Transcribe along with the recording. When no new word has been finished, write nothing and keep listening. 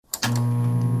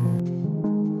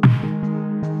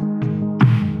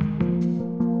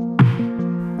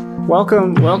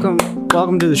Welcome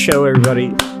to the show, everybody.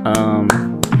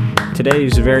 Today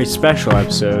is a very special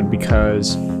episode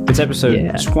because it's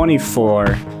episode 24.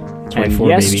 And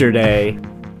yesterday,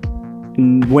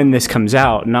 when this comes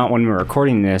out, not when we're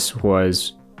recording this,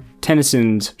 was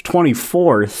Tennyson's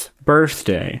 24th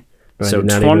birthday. So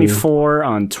 24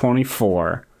 on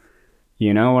 24.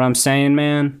 You know what I'm saying,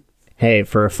 man? Hey,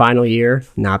 for a final year,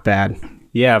 not bad.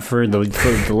 Yeah, for the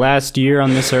last year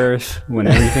on this earth, when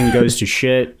everything goes to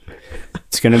shit,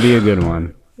 it's going to be a good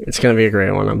one. It's going to be a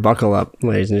great one. Buckle up,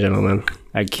 ladies and gentlemen.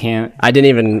 I didn't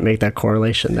even make that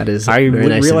correlation. That is I very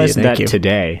nice realized of you. Thank that you.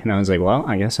 today, and I was like, well,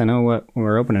 I guess I know what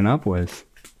we're opening up with.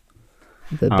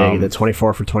 The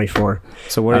 24 for 24.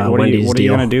 So what are you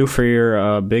going to do for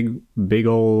your big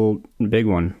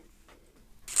one?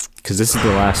 Because this is the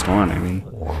last one. I mean,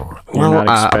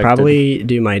 I'll probably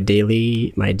do my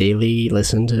daily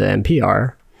listen to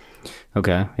NPR.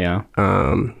 Okay, yeah.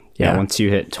 Yeah. Once you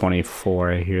hit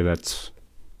 24, I hear that's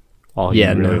all you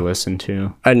really listen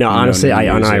to. No, honestly, I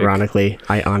unironically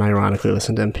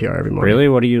listen to NPR every morning. Really?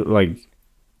 What do you like?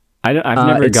 I've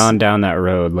never gone down that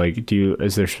road. Like,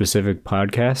 is there specific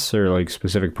podcasts or like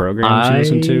specific programs you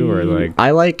listen to, or like? I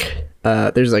like.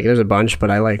 There's a bunch, but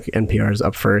I like NPR's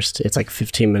Up First. It's like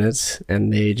 15 minutes,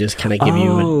 and they just kind of give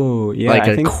you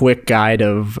a quick guide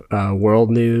of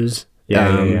world news.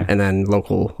 And then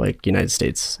local, like United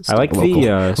States. I like the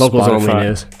locals Spotify. Only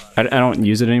news. I don't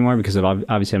use it anymore because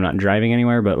obviously I'm not driving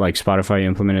anywhere. But like Spotify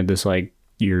implemented this like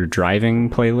your driving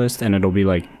playlist, and it'll be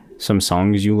like some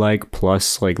songs you like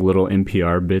plus like little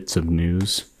NPR bits of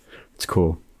news. It's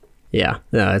cool. Yeah,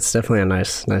 it's definitely a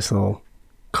nice little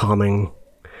calming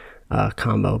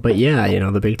combo. But yeah,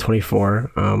 the big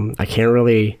 24. I can't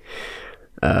really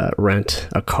rent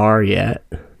a car yet,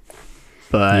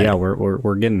 but yeah,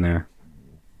 we're getting there.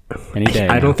 Any day.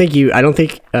 I don't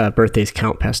think birthdays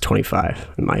count past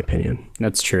 25, in my opinion.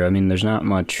 That's true. I mean, there's not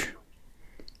much.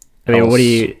 I mean, what are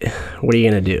you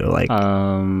gonna do? Like,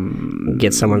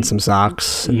 get someone some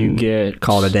socks.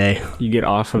 Call it a day. You get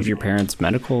off of your parents'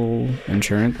 medical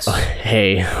insurance.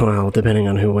 Hey, well, depending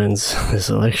on who wins this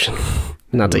election,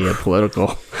 not to get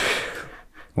political.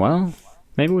 Well,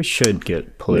 maybe we should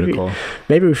get political.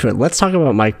 Maybe we should. Let's talk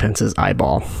about Mike Pence's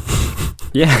eyeball.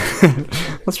 Yeah,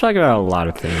 let's talk about a lot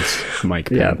of things, Mike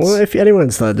Pence. Yeah, well, if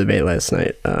anyone saw the debate last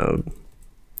night,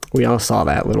 we all saw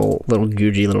that little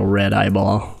Gucci little red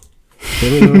eyeball.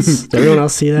 Did everyone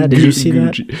else see that? Did you see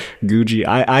that? Gucci.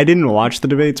 I didn't watch the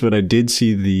debates, but I did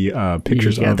see the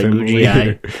pictures of him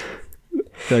later.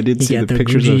 I did see the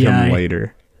pictures of him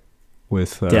later.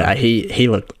 With he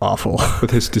looked awful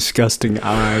with his disgusting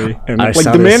eye, and like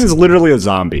the man is literally a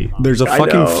zombie. There's a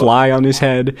fucking fly on his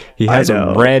head. He has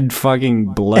a red fucking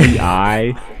bloody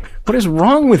eye. What is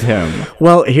wrong with him?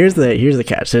 Well, here's the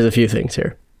catch. There's a few things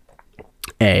here.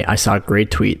 I saw a great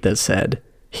tweet that said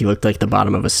he looked like the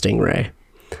bottom of a stingray,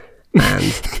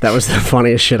 and that was the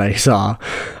funniest shit I saw.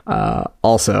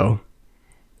 Also,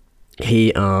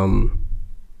 he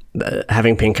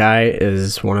having pink eye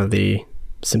is one of the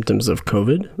symptoms of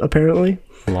COVID, apparently.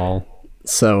 Lol.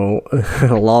 So,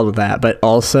 lol with that. But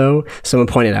also, someone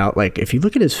pointed out, like, if you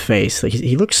look at his face, like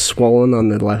he looks swollen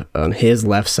on his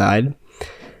left side,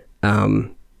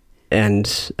 and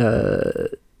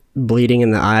bleeding in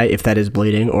the eye, if that is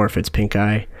bleeding, or if it's pink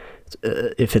eye.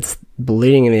 If it's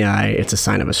bleeding in the eye, it's a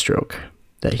sign of a stroke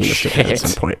that he must have had at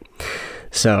some point.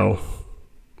 So,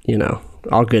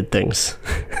 all good things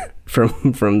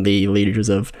from the leaders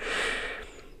of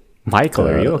Michael,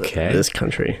 are you okay? This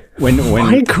country. When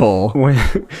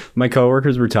my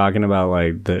coworkers were talking about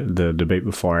like the debate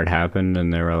before it happened,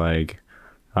 and they were like,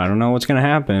 "I don't know what's gonna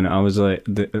happen." I was like,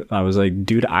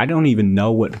 "Dude, I don't even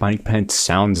know what Mike Pence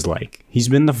sounds like. He's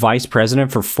been the vice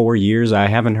president for 4 years. I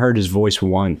haven't heard his voice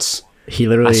once. He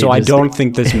literally. So I don't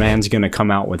think this man's gonna come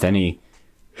out with any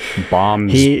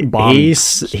bombs.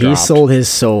 He sold his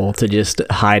soul to just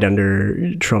hide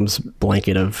under Trump's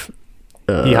blanket of."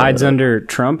 He hides under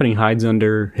Trump, and he hides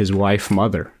under his wife,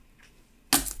 Mother.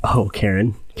 Oh,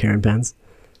 Karen Pence.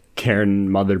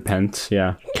 Mother Pence,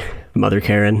 yeah. Mother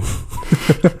Karen.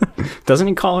 Doesn't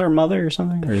he call her Mother or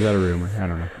something? Or is that a rumor?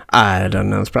 I don't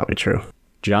know. It's probably true.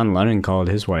 John Lennon called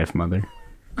his wife Mother.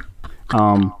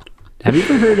 Have you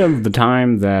ever heard of the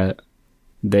time that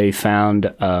they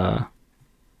found Al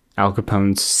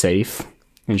Capone's safe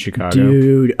in Chicago?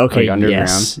 Dude, okay, like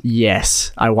underground?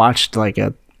 Yes. I watched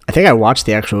I think I watched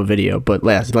the actual video, but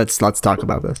let's talk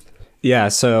about this. Yeah,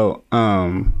 so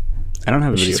I don't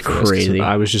have a video for crazy. This.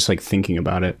 I was just like thinking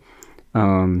about it.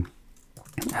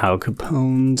 Al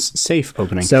Capone's safe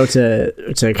opening. So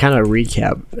to kind of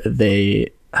recap,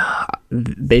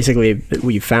 basically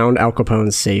we found Al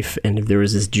Capone's safe, and there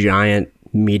was this giant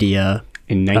media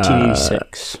in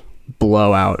 1986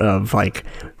 blowout of like,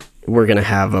 we're gonna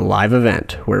have a live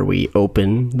event where we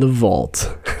open the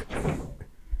vault.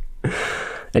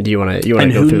 And do you want to go through the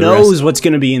rest? And who knows what's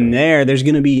going to be in there? There's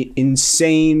going to be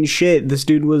insane shit. This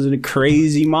dude was a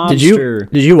crazy monster.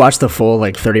 Did you watch the full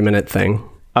like 30-minute thing?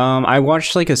 I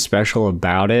watched like a special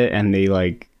about it, and they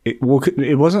like it was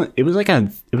like a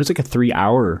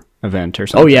 3-hour event or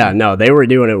something. Oh yeah, no, they were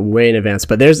doing it way in advance.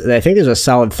 But I think there's a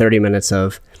solid 30 minutes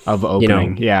of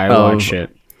opening. Yeah, I watched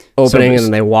it. Opening, and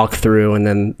then they walk through, and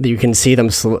then you can see them.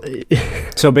 So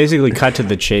basically, cut to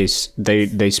the chase. They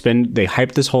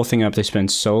hype this whole thing up. They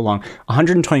spend so long,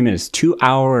 120 minutes,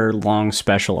 2-hour long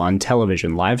special on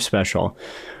television, live special,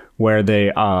 where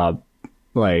they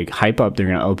like hype up. They're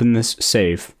gonna open this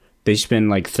safe. They spend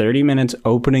like 30 minutes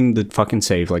opening the fucking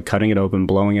safe, like cutting it open,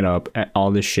 blowing it up,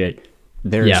 all this shit.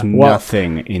 There's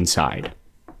nothing inside.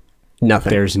 Nothing.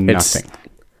 There's nothing.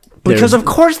 Because of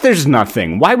course there's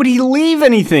nothing. Why would he leave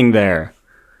anything there?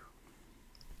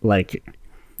 Like,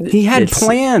 he had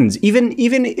plans. Even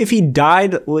if he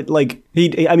died, like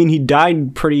he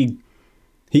died pretty.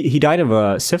 He died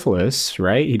of syphilis,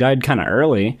 right? He died kind of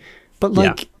early, but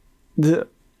like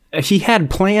he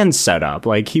had plans set up.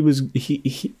 Like he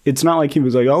it's not like he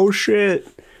was like, oh shit,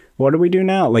 what do we do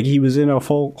now? Like he was in a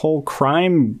whole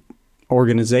crime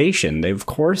organization. They of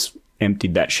course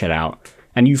emptied that shit out.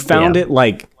 And you found it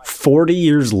like 40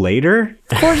 years later?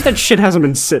 Of course that shit hasn't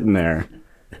been sitting there.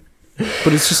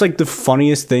 But it's just like the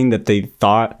funniest thing that they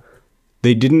thought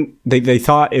they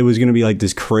thought it was going to be like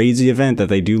this crazy event that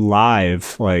they do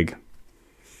live. Like,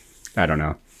 I don't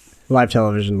know. Live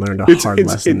television learned a hard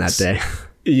lesson that day.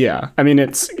 Yeah. I mean,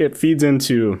 it feeds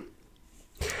into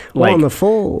like the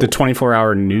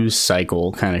 24-hour news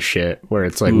cycle kind of shit where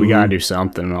it's like we gotta do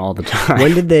something all the time.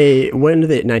 When did they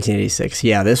 1986?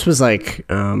 Yeah, this was like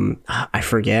I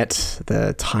forget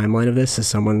the timeline of this, so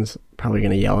someone's probably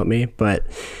gonna yell at me, but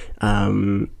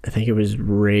I think it was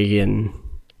Reagan,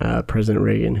 President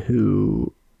Reagan,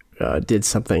 who did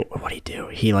something. What did he do?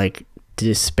 He like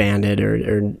disbanded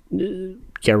or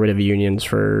got rid of unions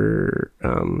for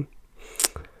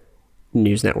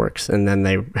news networks, and then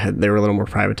they were a little more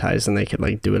privatized, and they could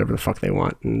like do whatever the fuck they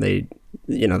want, and they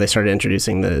started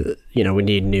introducing we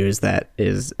need news that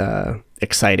is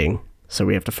exciting, so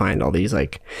we have to find all these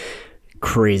like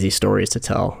crazy stories to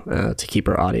tell to keep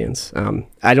our audience.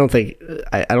 I don't think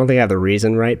I have the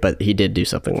reason right, but he did do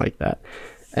something like that.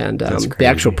 And the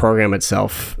actual program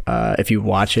itself, if you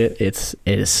watch it,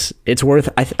 it's worth.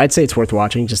 I'd say it's worth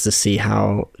watching just to see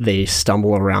how they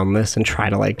stumble around this and try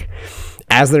to like,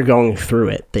 as they're going through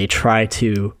it, they try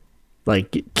to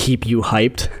like keep you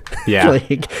hyped. Yeah,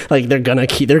 like they're going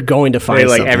to find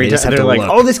like something. Every time they're like,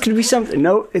 oh, this could be something.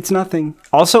 No, it's nothing.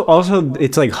 Also,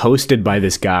 it's like hosted by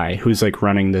this guy who's like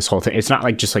running this whole thing. It's not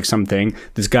like just like something.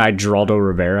 This guy Geraldo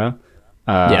Rivera.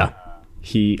 Geraldo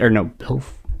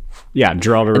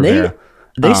Rivera.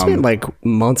 They spent like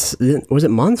months. Was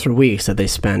it months or weeks that they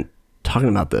spent talking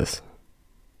about this?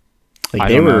 Like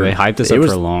they hyped this up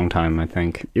for a long time, I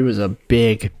think. It was a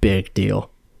big deal.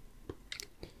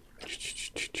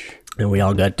 And we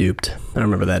all got duped. I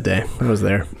remember that day. I was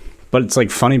there. But it's like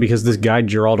funny because this guy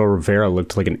Geraldo Rivera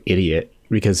looked like an idiot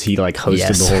because he like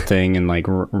hosted the whole thing and like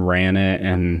ran it,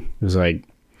 and it was like,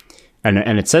 and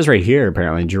it says right here,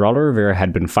 apparently Geraldo Rivera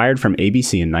had been fired from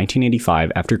ABC in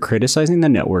 1985 after criticizing the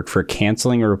network for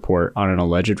canceling a report on an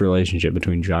alleged relationship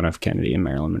between John F. Kennedy and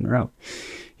Marilyn Monroe.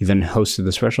 He then hosted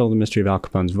the special The Mystery of Al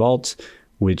Capone's Vault,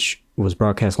 which was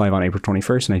broadcast live on April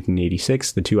 21st,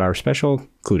 1986. The 2-hour special,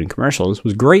 including commercials,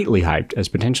 was greatly hyped as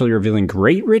potentially revealing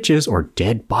great riches or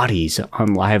dead bodies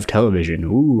on live television.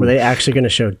 Ooh. Were they actually going to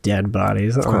show dead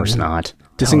bodies? Of course not.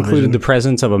 This included the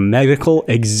presence of a medical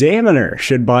examiner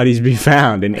should bodies be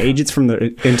found, and agents from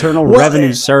the Internal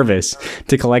Revenue Service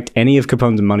to collect any of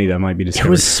Capone's money that might be discovered. It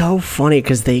was so funny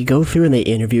because they go through and they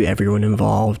interview everyone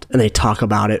involved, and they talk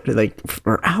about it like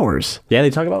for hours. Yeah, they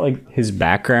talk about like his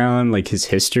background, like his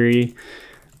history.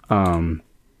 Let's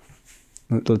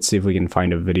see if we can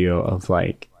find a video of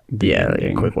like like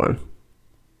a quick one.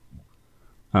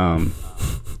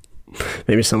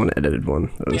 Maybe someone edited one.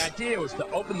 The idea was to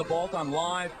open the vault on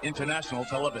live international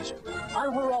television.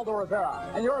 I'm Geraldo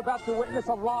Rivera, and you're about to witness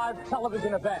a live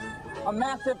television event. A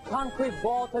massive concrete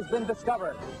vault has been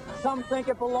discovered. Some think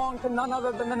it belonged to none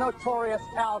other than the notorious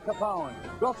Al Capone.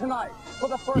 Well, tonight, for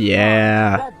the first time,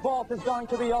 that vault is going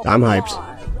to be opened. I'm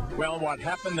hyped. Well, what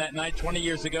happened that night 20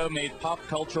 years ago made pop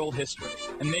cultural history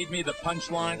and made me the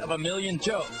punchline of a million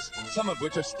jokes, some of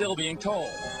which are still being told.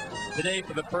 Today,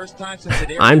 for the first time since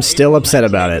it aired I'm still upset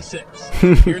about it.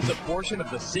 Here's a portion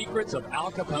of the secrets of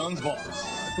Al Capone's vaults.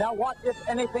 Now, what, if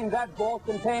anything, that vault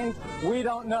contains, we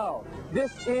don't know.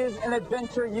 This is an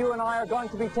adventure you and I are going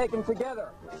to be taking together.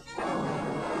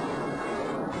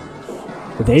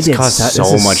 They did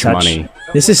so much money.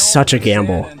 This is such a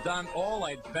gamble. And done, all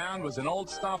I'd found was an old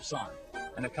stop sign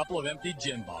and a couple of empty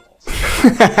gin bottles.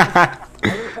 At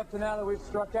least up to now that we've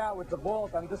struck out with the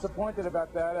vault, I'm disappointed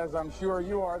about that, as I'm sure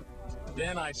you are.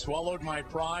 Then I swallowed my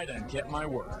pride and kept my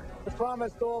word. I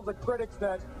promised all the critics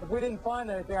that if we didn't find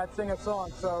anything, I'd sing a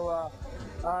song. So,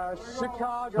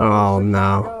 Chicago. Oh,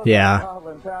 no. Chicago, Yeah.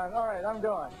 All right, I'm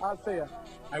going. I'll see you.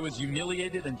 I was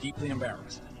humiliated and deeply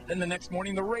embarrassed. Then the next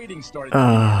morning, the ratings started.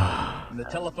 And the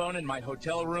telephone in my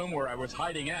hotel room where I was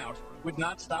hiding out would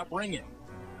not stop ringing.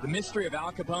 The mystery of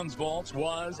Al Capone's vaults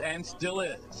was, and still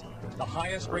is, the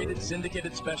highest-rated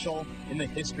syndicated special in the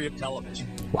history of television.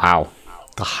 Wow.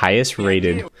 The highest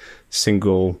rated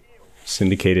single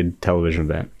syndicated television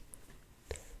event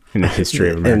in the history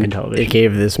of American television. It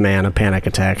gave this man a panic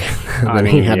attack. Then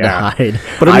he had to hide.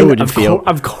 But I mean, would feel.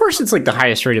 Of course, it's like the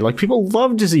highest rated. Like, people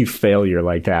love to see failure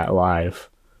like that live.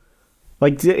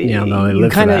 Like, Yeah, no, they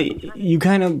live for that. You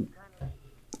kind of.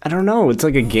 I don't know. It's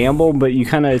like a gamble, but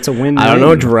it's a win. I don't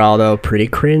know, Geraldo. Pretty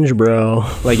cringe, bro.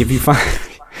 Like, if you find.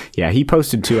 Yeah, he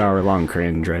posted 2-hour long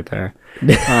cringe right there.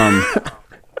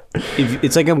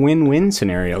 It's like a win-win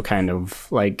scenario, kind of.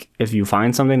 Like, if you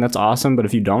find something, that's awesome, but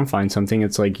if you don't find something,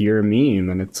 it's like you're a meme,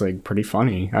 and it's like pretty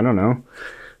funny. I don't know,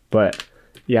 but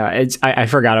yeah, I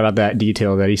forgot about that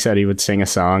detail that he said he would sing a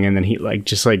song, and then he like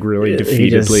just like really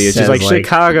defeatedly, it's just like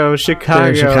Chicago. All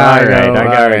right, I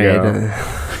gotta go.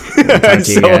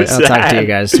 I'll talk to you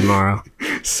guys tomorrow.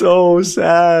 So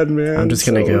sad, man. I'm just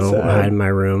gonna go hide in my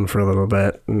room for a little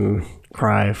bit and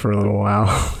cry for a little while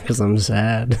because I'm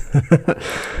sad.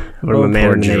 I'm a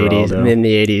man in the 80s. I'm in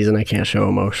the 80s and I can't show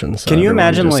emotion. So can you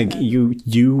imagine like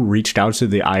you reached out to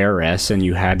the IRS and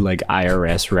you had like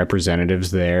IRS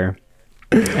representatives there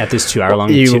at this 2-hour long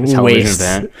television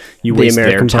event? You waste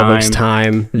American their public's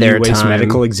time. You waste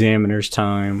medical examiners'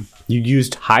 time. You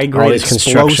used high-grade all these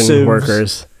construction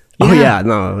workers. Yeah. Oh yeah,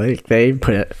 no, they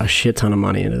put a shit ton of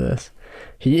money into this.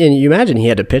 And you imagine he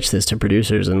had to pitch this to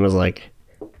producers and was like,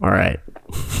 all right,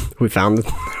 we found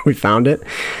it.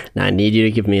 Now I need you to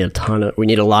give me we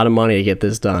need a lot of money to get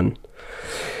this done.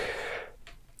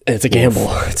 And it's a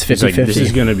gamble. It's 50-50. Like, this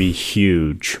is going to be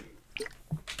huge.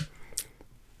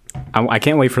 I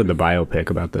can't wait for the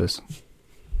biopic about this.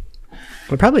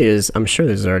 It probably is. I'm sure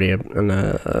there's already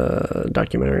a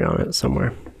documentary on it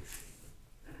somewhere.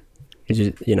 It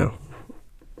just, it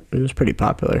was pretty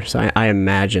popular. So I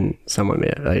imagine someone,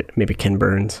 maybe Ken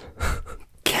Burns.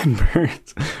 Ken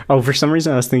Burns. Oh, for some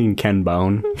reason I was thinking Ken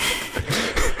Bone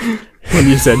when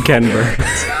you said Ken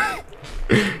Burns.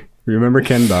 Remember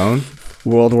Ken Bone?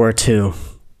 World War II,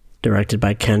 directed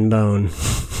by Ken Bone.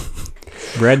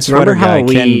 Red sweater guy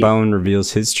Ken Bone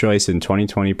reveals his choice in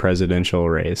 2020 presidential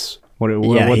race.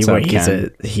 What's up,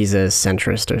 Ken? He's a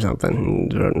centrist or something.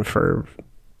 He's voting for.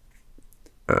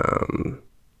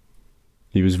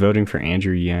 He was voting for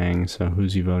Andrew Yang. So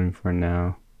who's he voting for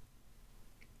now?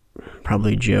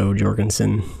 Probably Joe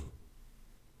Jorgensen.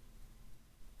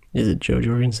 Is it Joe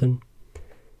Jorgensen?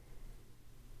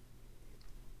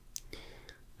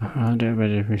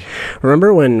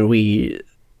 Remember when we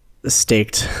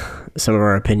staked some of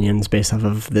our opinions based off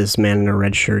of this man in a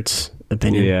red shirt's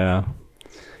opinion?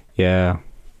 Yeah.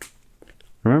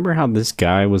 Remember how this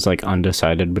guy was like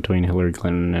undecided between Hillary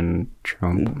Clinton and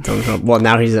Trump? Well,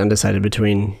 now he's undecided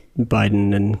between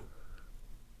Biden and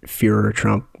Führer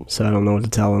Trump, so I don't know what to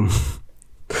tell him.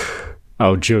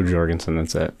 Oh, Joe Jorgensen,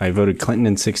 that's it. I voted Clinton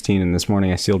in 2016, and this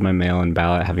morning I sealed my mail-in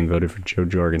ballot having voted for Joe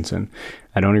Jorgensen.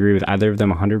 I don't agree with either of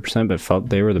them 100%, but felt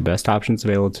they were the best options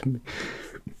available to me.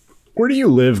 Where do you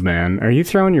live, man? Are you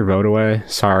throwing your vote away?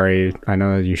 Sorry, I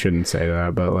know that you shouldn't say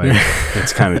that, but like,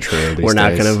 it's kind of true. We're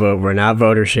not going to vote. We're not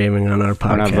voter shaming on our podcast.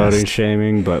 We're not voting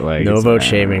shaming, but like... No vote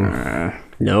shaming.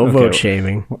 No vote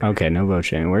shaming. Okay, no vote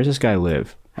shaming. Where does this guy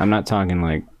live? I'm not talking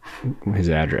like his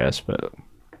address, but...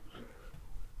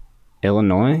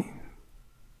 Illinois?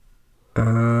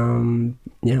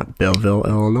 Yeah, Belleville,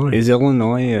 Illinois. Is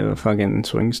Illinois a fucking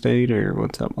swing state, or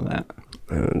what's up with that?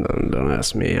 Don't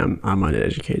ask me. I'm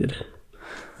uneducated.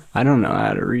 I don't know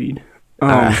how to read.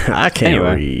 I can't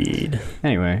read.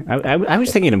 Anyway, I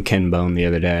was thinking of Ken Bone the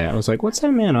other day. I was like, what's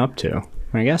that man up to?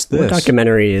 I guess this. What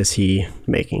documentary is he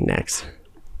making next?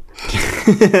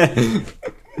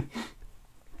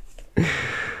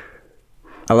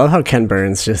 I love how Ken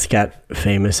Burns just got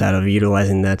famous out of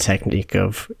utilizing that technique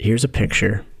of here's a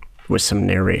picture with some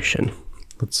narration.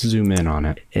 Let's zoom in on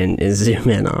it. And zoom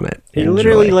in on it. He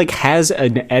literally like has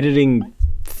an editing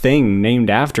thing named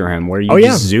after him where you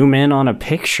just zoom in on a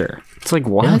picture. It's like,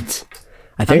 what? Yeah.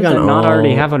 I think I not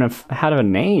already have a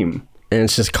name. And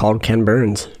it's just called Ken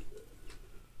Burns.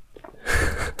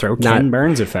 Throw Ken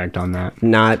Burns effect on that.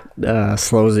 Not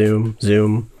slow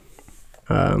zoom,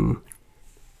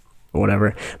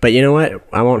 whatever. But you know what?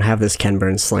 I won't have this Ken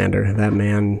Burns slander. That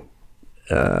man.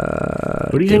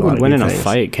 What do you think would win in a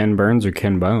fight, Ken Burns or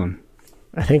Ken Bone?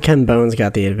 I think Ken Bone's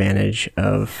got the advantage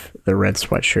of the red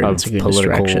sweatshirt. Of it's a good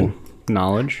political distraction.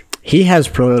 Knowledge. He has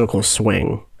political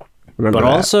swing. Remember but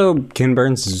that. Also, Ken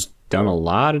Burns has done a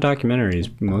lot of documentaries,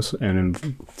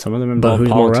 some of them involve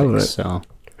politics. So.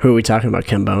 Who are we talking about,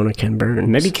 Ken Bone or Ken Burns?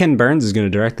 Maybe Ken Burns is going to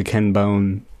direct the Ken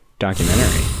Bone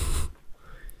documentary.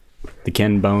 The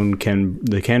Ken Burns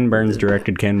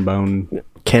directed Ken Bone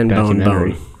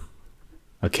documentary.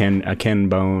 A Ken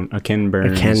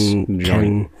Burns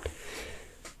joint.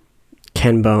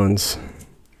 Ken Bones.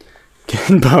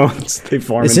 Ken Bones. They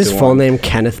form Is his full name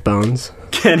Kenneth Bones?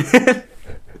 Kenneth.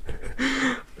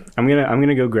 I'm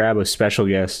gonna go grab a special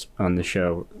guest on the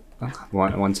show.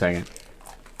 One second.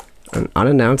 An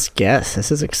unannounced guest.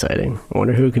 This is exciting. I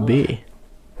wonder who it could be.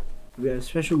 We got a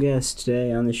special guest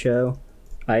today on the show.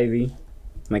 Ivy,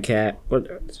 my cat.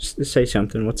 Say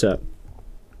something. What's up?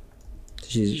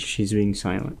 She's being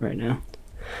silent right now.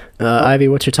 Ivy,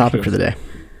 what's your topic for the day?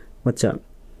 What's up?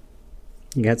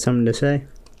 You got something to say?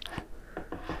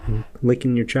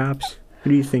 Licking your chops? What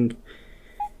do you think?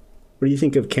 What do you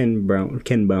think of Ken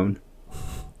Bone?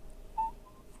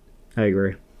 I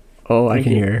agree. Oh, I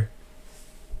can hear her.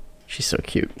 She's so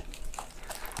cute.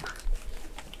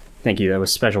 Thank you. That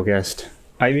was special guest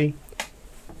Ivy.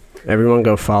 Everyone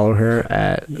go follow her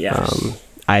at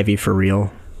Ivy for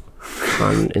real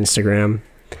on Instagram.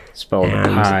 Spelled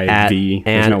I-V.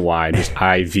 There's no Y, just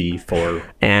I-V for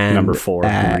number 4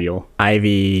 for real.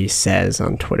 Ivy Says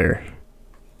on Twitter.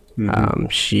 Mm-hmm.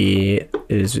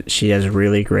 She has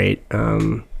really great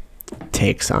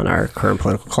takes on our current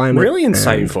political climate. Really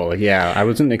insightful. Yeah, I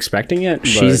wasn't expecting it.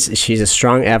 She's a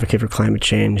strong advocate for climate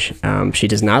change. She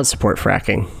does not support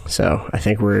fracking, so I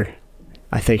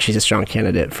think she's a strong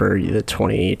candidate for the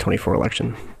 2024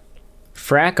 election.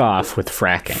 Frack off with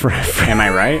fracking. Am I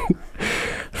right?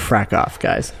 Frack off,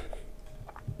 guys.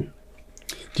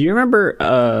 Do you remember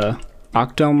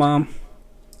Octomom?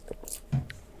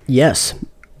 Yes.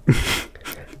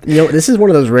 This is one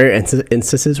of those rare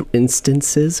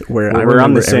instances where I remember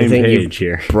on the same page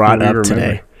here. Brought up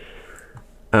today.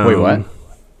 Wait, what?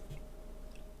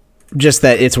 Just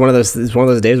that it's one of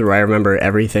those days where I remember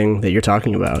everything that you're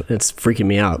talking about. It's freaking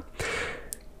me out.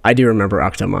 I do remember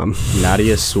Octomom.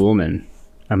 Nadia Suleman.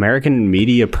 American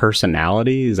media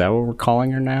personality? Is that what we're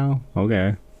calling her now?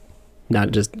 Okay.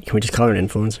 Can we just call her an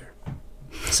influencer?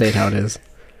 Say it how it is.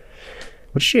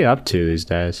 What's she up to these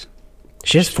days?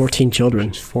 She has 14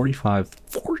 children. She's 45.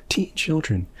 14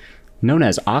 children. Known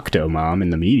as Octomom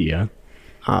in the media.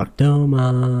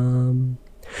 Octomom.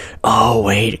 Oh,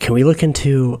 wait. Can we look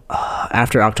into,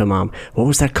 after Octomom, what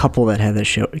was that couple that had the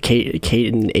show?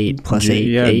 Kate and 8 plus 8?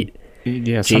 Yeah, 8?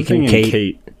 Yeah, something in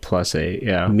Kate plus 8,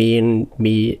 yeah.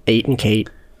 Me, 8 and Kate.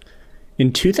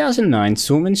 In 2009,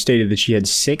 Suleman stated that she had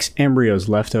 6 embryos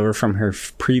left over from her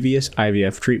previous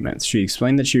IVF treatments. She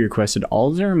explained that she requested all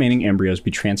of the remaining embryos be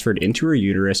transferred into her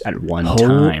uterus at one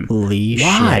time. Holy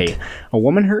Why? shit. A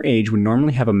woman her age would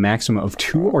normally have a maximum of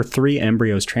 2 or 3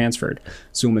 embryos transferred.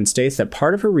 Suleman states that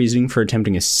part of her reasoning for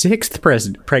attempting a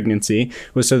 6th pregnancy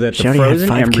was so that the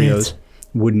frozen embryos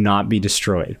would not be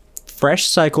destroyed. Fresh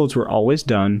cycles were always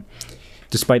done.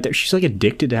 Despite that, she's like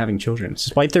addicted to having children.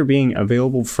 Despite there being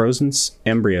available frozen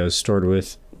embryos stored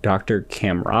with Dr.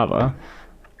 Kamrava,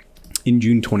 in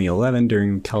June 2011,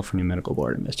 during the California Medical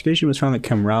Board investigation, it was found that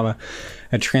Kamrava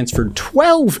had transferred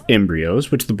 12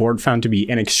 embryos, which the board found to be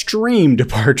an extreme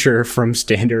departure from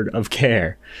standard of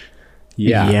care.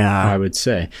 Yeah, I would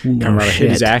say. Kamrava hid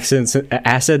his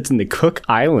assets in the Cook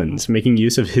Islands, making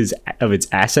use of its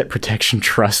asset protection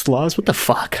trust laws. What the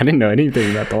fuck? I didn't know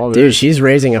anything about all this. Dude, she's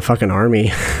raising a fucking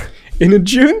army. In a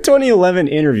June 2011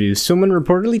 interview, someone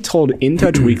reportedly told In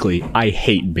Touch Weekly, "I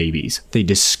hate babies. They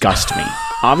disgust me.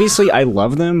 Obviously, I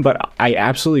love them, but I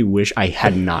absolutely wish I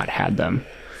had not had them."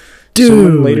 Dude.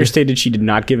 Someone later stated she did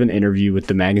not give an interview with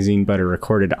the magazine, but a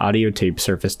recorded audio tape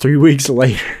surfaced 3 weeks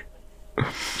later.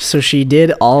 So she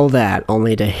did all that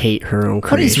only to hate her own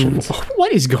creations.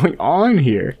 What is going on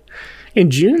here? In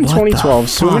June 2012,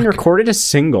 Suleman recorded a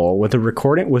single with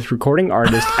recording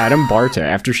artist Adam Barta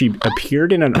after she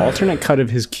appeared in an alternate cut of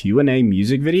his Q&A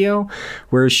music video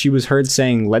where she was heard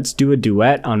saying, "Let's do a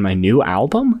duet on my new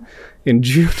album." In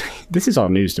June, this is all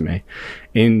news to me.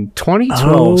 In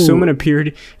 2012, Suleiman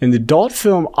appeared in the adult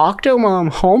film Octomom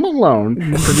Home Alone,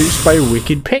 produced by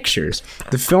Wicked Pictures.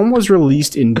 The film was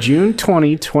released in June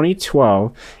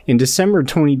 2012. In December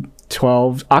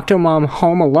 2012, Octomom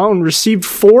Home Alone received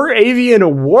 4 Avian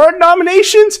Award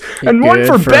nominations and 1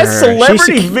 for Best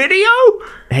Celebrity Video?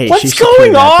 Hey, what's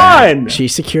going on? She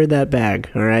secured that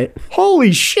bag, all right?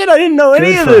 Holy shit, I didn't know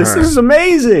any of this. This is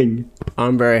amazing.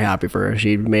 I'm very happy for her.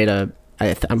 She made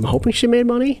I'm hoping she made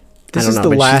money. This is the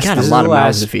last. She's got a lot of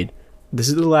mouths to feed. This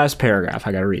is the last paragraph.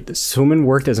 I gotta read this. Suleiman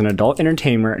worked as an adult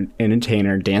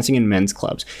entertainer dancing in men's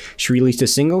clubs. She released a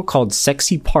single called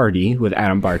Sexy Party with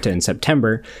Adam Barta in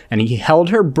September, and he held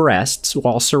her breasts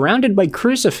while surrounded by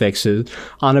crucifixes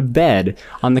on a bed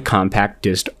on the compact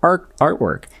disc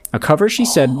artwork. A cover, she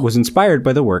said, was inspired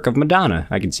by the work of Madonna.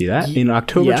 I can see that. In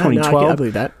October 2012, I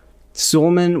believe that.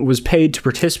 Suleiman was paid to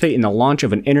participate in the launch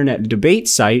of an internet debate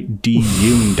site,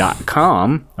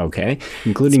 dune.com,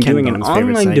 including doing an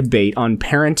online debate on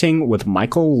parenting with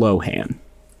Michael Lohan.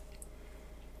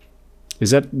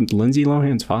 Is that Lindsay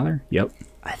Lohan's father? Yep.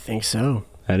 I think so.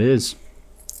 That is.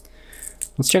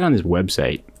 Let's check on this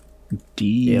website.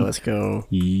 Let's go.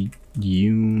 I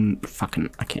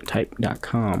can't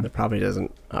type.com. It probably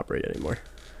doesn't operate anymore.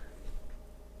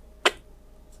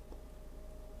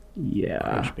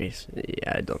 Yeah.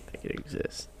 Yeah, I don't think it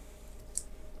exists.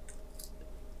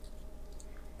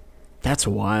 That's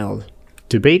wild.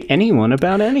 Debate anyone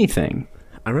about anything.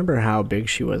 I remember how big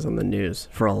she was on the news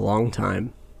for a long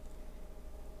time.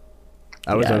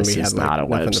 That was when we had not a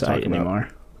website anymore.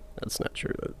 That's not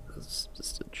true. That's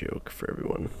just a joke for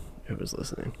everyone who was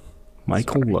listening.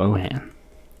 Michael Lohan.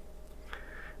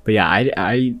 But yeah,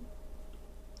 I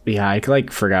like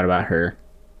forgot about her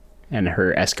and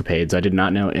her escapades. I did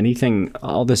not know anything,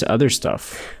 all this other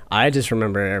stuff. I just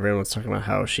remember everyone was talking about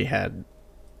how she had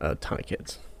a ton of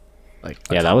kids.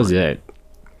 That was it.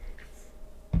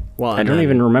 Well, I don't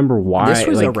even remember why. This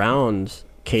was around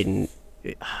Caden.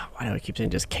 Why do I keep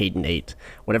saying just Caden 8?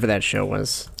 Whatever that show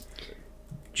was.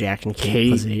 Jack and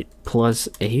Kate plus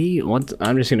 8? What?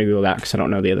 I'm just going to Google that because I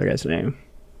don't know the other guy's name.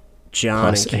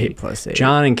 John and Kate plus 8.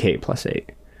 John and Kate plus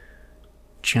 8.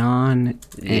 John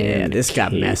and this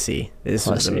got messy. This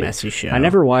was a messy show. I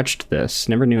never watched this.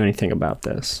 Never knew anything about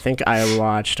this. I think I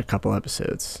watched a couple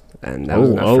episodes, and that was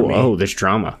enough for me. There's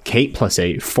drama. Kate plus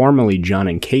 8, formerly John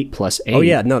and Kate plus 8. Oh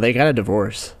yeah, no, they got a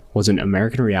divorce. Was an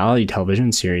American reality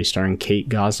television series starring Kate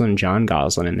Gosselin and John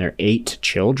Gosselin and their 8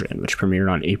 children, which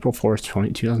premiered on April 4th,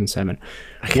 2007.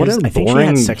 I think she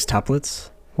had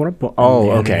sextuplets.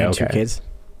 Okay. 2 kids.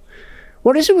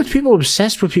 What is it with people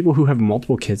obsessed with people who have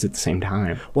multiple kids at the same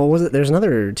time? Well, there's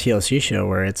another TLC show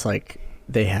where it's like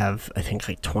they have, I think,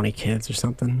 like 20 kids or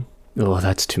something. Oh,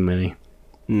 that's too many.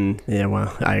 Yeah,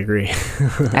 well, I agree.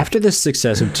 After the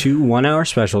success of 2 one-hour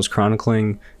specials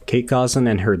chronicling Kate Gosselin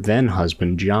and her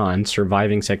then-husband, John,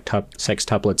 surviving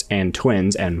sextuplets and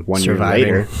twins, and 1 year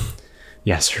later...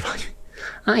 Yes, surviving.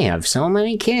 I have so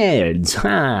many kids.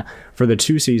 For the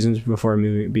 2 seasons before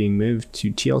being moved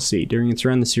to TLC. During its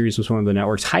run, the series was one of the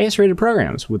network's highest-rated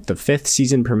programs, with the 5th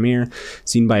season premiere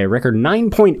seen by a record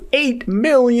 9.8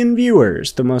 million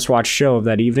viewers, the most-watched show of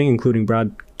that evening, including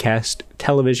broadcast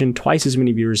television, twice as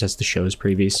many viewers as the show's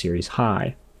previous series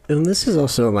high. And this is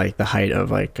also like the height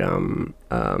of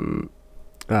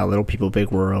Little People, Big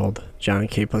World, John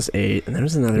and Kate plus 8, and there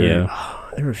was another. Yeah.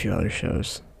 There were a few other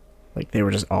shows, like they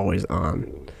were just always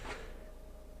on.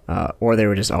 Or they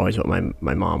were just always what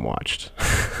my mom watched.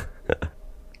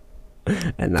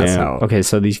 And that's how... Okay,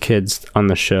 so these kids on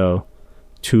the show,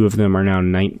 2 of them are now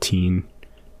 19,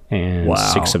 and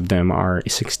 6 of them are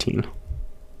 16.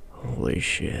 Holy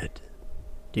shit.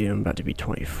 Dude, I'm about to be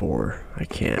 24. I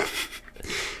can't.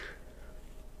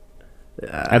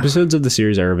 Episodes of the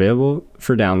series are available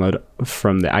for download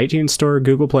from the iTunes Store,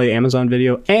 Google Play, Amazon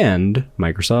Video, and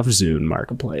Microsoft Zune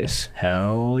Marketplace.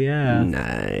 Hell yeah.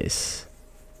 Nice.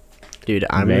 Dude,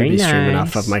 I'm going to be streaming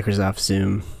off of Microsoft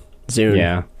Zune.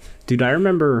 Yeah. Dude, I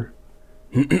remember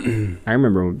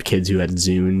kids who had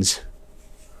Zunes.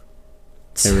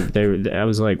 I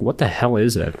was like, what the hell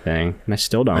is that thing? And I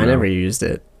still don't know. I never used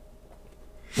it.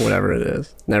 Whatever it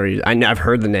is. Never used it. I've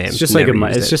heard the name. It's just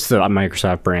it's just the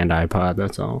Microsoft brand iPod,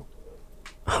 that's all.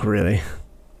 Oh, really?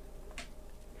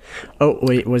 Oh,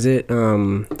 wait, was it,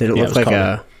 did it look like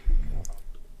a...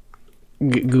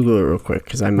 Google it real quick,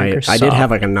 because I did have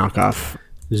like a knockoff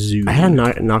Zune. I had a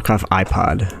knockoff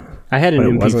iPod. I had an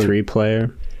MP3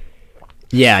 player.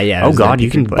 Yeah. Oh god,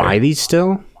 you can buy these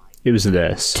still? It was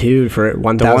this. Dude, for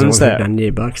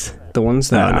 $1,198. The ones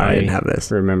that I didn't have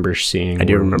this. Remember seeing. I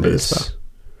do remember this though.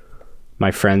 my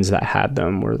friends that had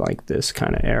them were like this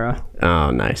kind of era.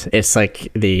 Oh, nice. It's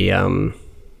like the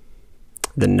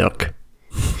Nook.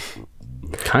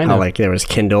 Kind of like there was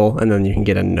Kindle, and then you can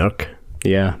get a Nook.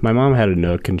 Yeah, my mom had a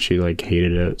Nook, and she like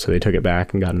hated it, so they took it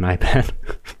back and got an iPad.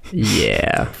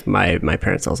 Yeah, my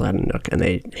parents also had a Nook, and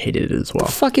they hated it as well. What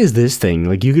the fuck is this thing?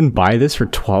 Like, you can buy this for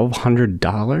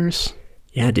 $1,200?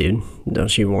 Yeah, dude.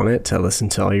 Don't you want it to listen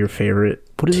to all your favorite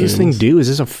What does tunes? this thing do? Is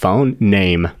this a phone?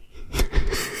 Name.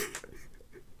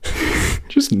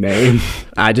 Just name.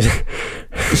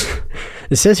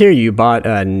 It says here you bought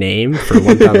a Name for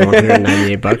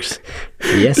 $1,198.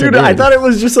 Yes, Dude, I thought it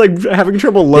was just like having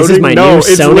trouble loading. This is my new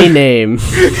Sony Name.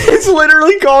 It's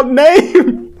literally called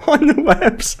Name on the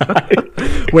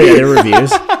website. Wait, are there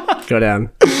reviews? Go down.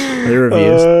 Are there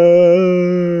reviews?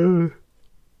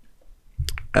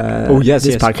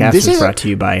 This podcast is brought to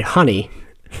you by Honey.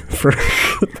 For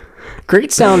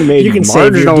great sound made you can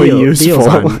save your deals useful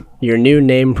on your new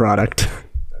Name product.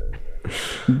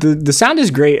 The sound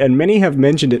is great, and many have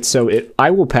mentioned it, so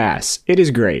I will pass. It is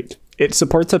great. It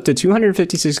supports up to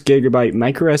 256 gigabyte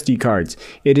micro SD cards.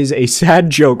 It is a sad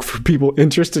joke for people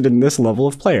interested in this level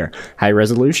of player. High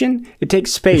resolution? It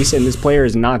takes space, and this player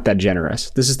is not that generous.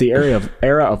 This is the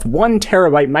era of 1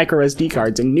 terabyte micro SD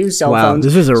cards and new cell phones.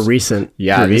 This was a recent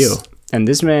review.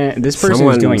 This person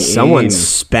is going someone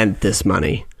spent this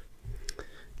money.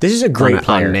 This is a great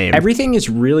player. Name. Everything is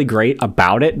really great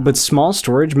about it, but small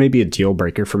storage may be a deal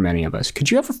breaker for many of us. Could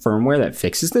you have a firmware that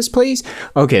fixes this, please?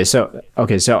 Okay, so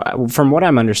from what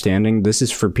I'm understanding, this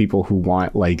is for people who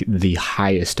want like the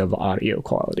highest of audio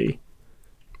quality.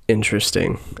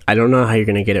 Interesting. I don't know how you're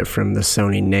going to get it from the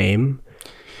Sony Name.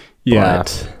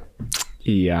 But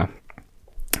yeah.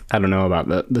 I don't know about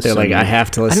the they're Sony. Like, I have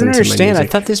to listen to I don't understand. my I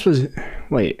music. thought this was...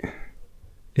 Wait.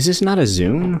 Is this not a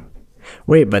Zune?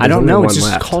 Wait, but I don't know. It's just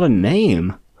left. called a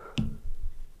Name.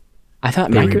 I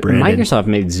thought Maybe Microsoft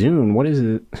made Zune. What is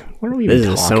it? What are we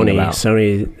even talking about?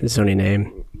 Sony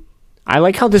Name. I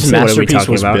like how this So what are we masterpiece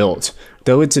talking was about? built.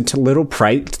 Though it's a little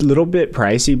bit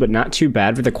pricey, but not too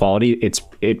bad for the quality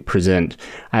it present.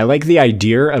 I like the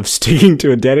idea of sticking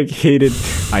to a dedicated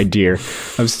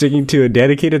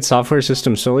software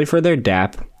system solely for their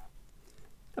DAP.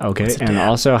 Okay, and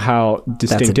also how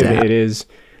distinctive it is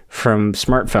from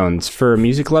smartphones. For a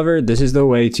music lover, this is the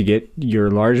way to get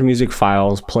your large music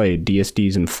files played,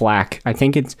 DSDs and FLAC. I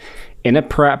think it's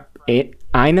inappropriate.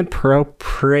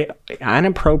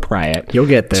 You'll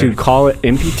get there. To call it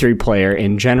MP3 player.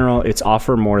 In general, it's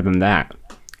offer more than that.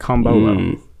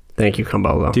 Combolo. Thank you,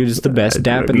 Combolo. Dude, it's the best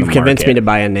DAP in the You've convinced me market. to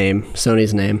buy a Name,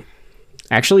 Sony's Name.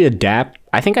 Actually, a DAP.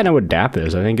 I think I know what DAP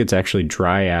is. I think it's actually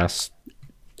dry ass.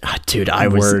 Dude,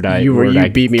 you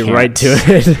beat me right to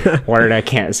it. Word I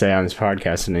can't say on this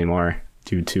podcast anymore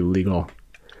due to legal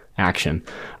action.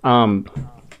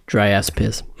 Dry ass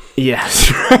piss. Yes,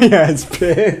 dry ass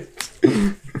piss.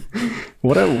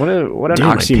 What an Dude,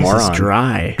 my piss oxymoron. is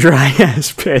dry. Dry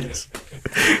ass piss.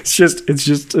 It's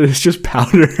just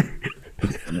powder.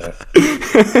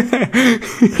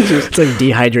 It's like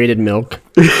dehydrated milk.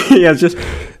 Yeah, it's just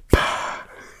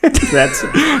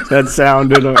that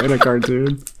sound in a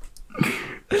cartoon.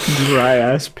 Dry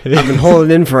ass piss. I've been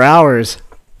holding in for hours.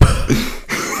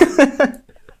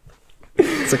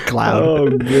 It's a cloud. Oh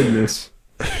goodness.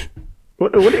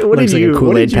 What Looks did like a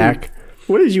Kool-Aid pack.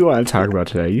 What did you want to talk about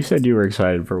today? You said you were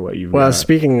excited for what you've Well, got.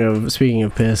 speaking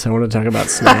of piss, I want to talk about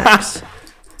snacks.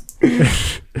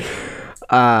 This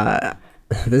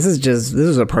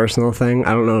is a personal thing.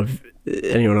 I don't know if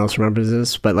anyone else remembers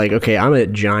this, but like, okay, I'm a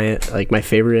giant, like my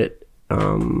favorite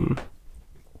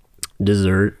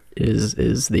dessert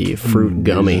is the fruit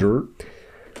gummy. Dessert?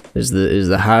 Is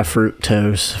the high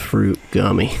fructose fruit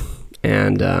gummy.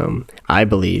 And I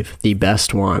believe the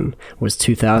best one was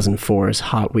 2004's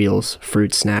Hot Wheels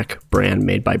fruit snack brand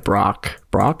made by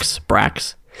Brax.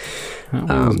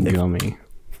 Gummy.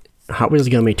 Hot Wheels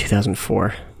gummy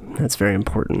 2004. That's very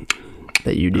important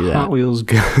that you do that. Hot Wheels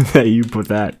that you put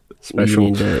that special.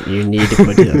 You need to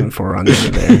put 2004 on there.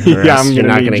 Or Yeah, else I'm you're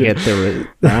gonna not need going to you- get the.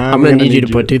 I'm I'm going to gonna need you need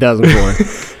to put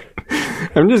 2004.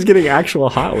 I'm just getting actual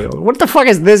Hot Wheels. What the fuck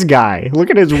is this guy? Look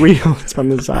at his wheels on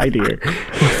the side here.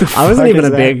 I wasn't fuck even is a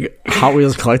that? big Hot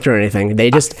Wheels collector or anything.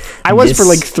 They just. I was for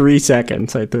like 3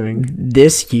 seconds, I think.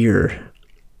 This year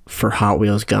for Hot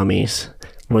Wheels gummies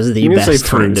was the I'm gonna say best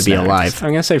time fruit to be snacks. alive. I'm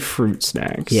gonna say fruit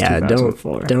snacks. Yeah,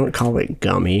 2004. don't call it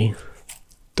gummy.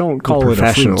 Don't call it a fruit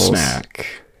professionals. snack.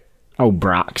 Oh,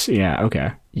 Brock's. Yeah,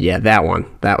 okay. Yeah, that one.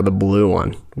 The blue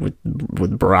one with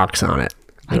Brax on it.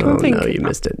 I don't think- No, you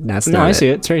missed it. That's No, not I it. see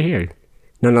it. It's right here.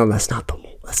 No, that's not the one.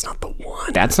 That's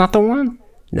not the one?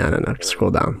 No.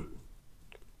 Scroll down.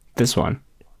 This one.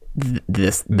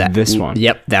 This one.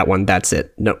 Yep, that one. That's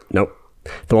it. Nope.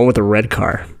 The one with the red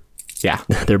car. Yeah,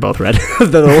 they're both red.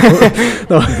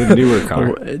 The newer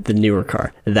car. The newer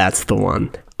car. That's the one.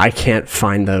 I can't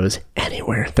find those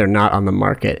anywhere. They're not on the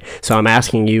market. So I'm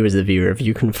asking you as the viewer, if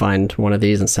you can find one of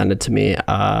these and send it to me,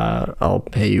 I'll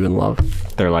pay you in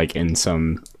love. They're like in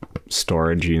some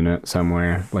storage unit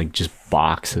somewhere, like just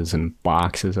boxes and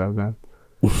boxes of them.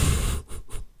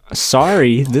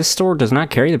 Sorry, this store does not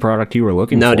carry the product you were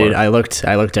looking for. No, dude, I looked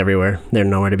everywhere. They're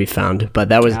nowhere to be found. But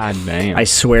that was, God damn. I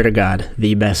swear to God,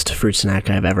 the best fruit snack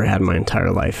I've ever had in my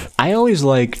entire life. I always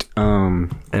liked, and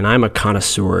I'm a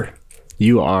connoisseur.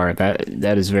 You are. That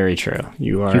is very true.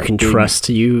 You are. You can trust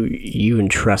you can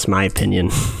trust my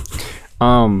opinion.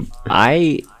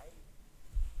 I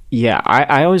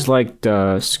always liked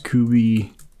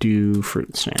Scooby-Doo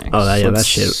fruit snacks. Oh,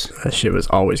 that shit was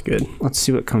always good. Let's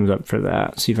see what comes up for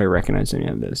that. See if I recognize any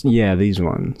of this. Yeah, these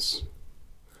ones.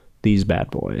 These bad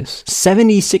boys.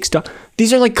 $76.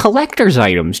 These are like collector's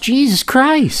items. Jesus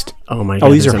Christ. Oh my God.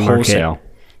 Oh, these are wholesale.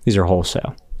 These are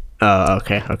wholesale. Oh,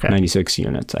 okay. 96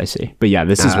 units, I see. But yeah,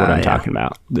 this is what I'm talking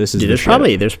about. This is. Dude, there's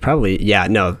probably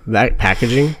that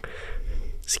packaging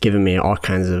is giving me all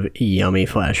kinds of yummy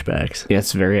flashbacks. Yeah,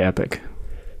 it's very epic.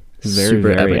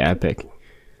 Very epic.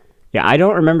 Yeah, I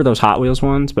don't remember those Hot Wheels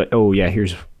ones, but oh yeah,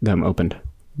 here's them opened.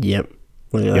 Yep.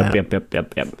 Look at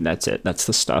that. Yep. That's it. That's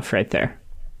the stuff right there.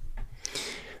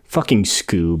 Fucking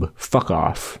Scoob. Fuck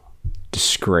off.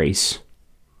 Disgrace.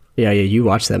 Yeah, you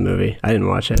watched that movie. I didn't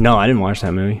watch it. No, I didn't watch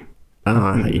that movie.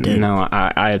 Oh, you did? No,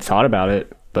 I had thought about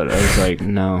it, but I was like,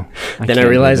 no. Then I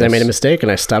realized I made a mistake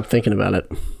and I stopped thinking about it.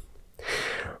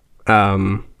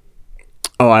 I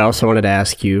also wanted to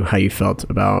ask you how you felt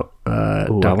about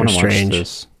Doctor Strange.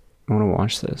 I want to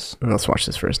watch this. Let's watch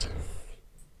this first.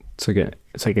 It's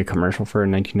like a commercial for a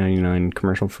 1999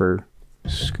 commercial for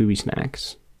Scooby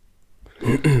Snacks.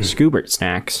 Scoobert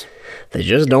Snacks. They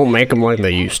just don't make them like they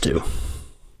used to.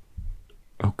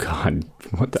 Oh God!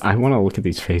 I want to look at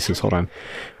these faces. Hold on,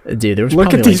 dude.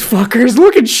 Look at these fuckers.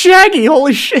 Look at Shaggy.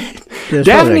 Holy shit!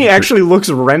 Daphne actually looks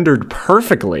rendered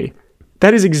perfectly.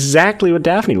 That is exactly what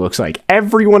Daphne looks like.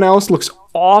 Everyone else looks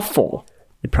awful.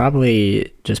 They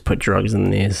probably just put drugs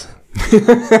in these.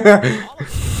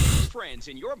 Friends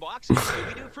in your box of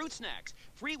Scooby-Doo fruit snacks,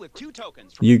 free with 2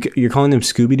 tokens. You're calling them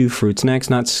Scooby-Doo fruit snacks,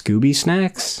 not Scooby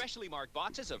snacks? Specially marked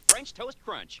boxes of French Toast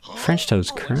Crunch. French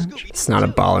Toast Crunch? It's not a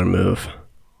baller move.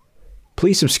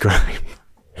 Please subscribe.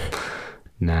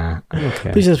 Nah, I'm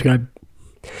okay. Please subscribe.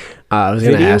 I was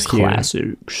going to ask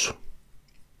classics.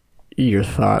 Your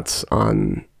thoughts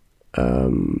on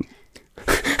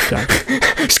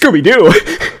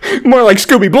Scooby-Doo. More like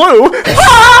Scooby-Blue.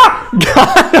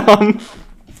 Got him.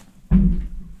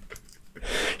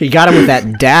 He got him with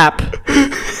that dap.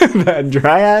 That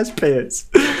dry-ass piss.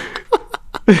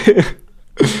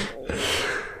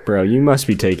 Bro, you must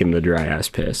be taking the dry-ass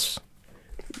piss.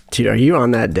 Dude, are you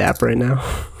on that dap right now?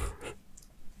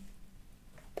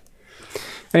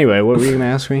 Anyway, what were you going to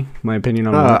ask me? My opinion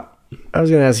on what? I was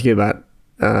going to ask you about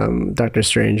Doctor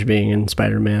Strange being in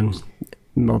Spider-Man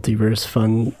multiverse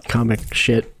fun comic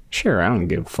shit. Sure, I don't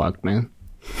give a fuck, man.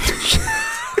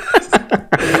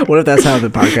 What if that's how the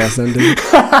podcast ended?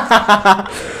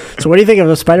 So what do you think of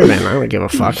the Spider-Man? I don't give a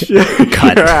fuck.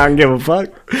 Cut. I don't give a fuck.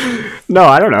 No,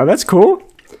 I don't know. That's cool.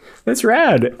 That's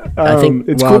rad. I think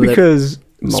it's cool because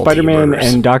Spider-Man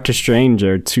and Doctor Strange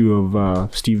are two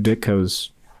of Steve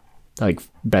Ditko's like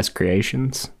best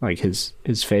creations, like his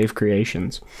fave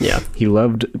creations. Yeah, he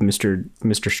loved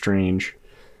Mr. Strange,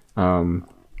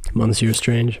 Monsieur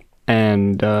Strange,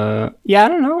 and yeah, I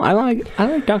don't know. I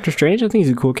like Doctor Strange. I think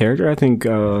he's a cool character. I think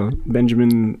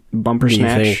Benjamin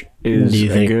Bumpersnatch is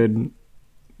a good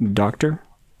Doctor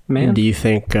Man. Do you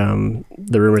think the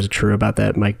rumors are true about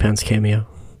that Mike Pence cameo?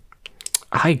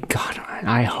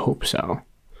 I hope so.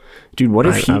 Dude, what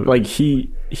if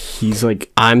he's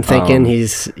like... I'm thinking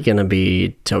he's gonna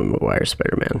be Tobey Maguire's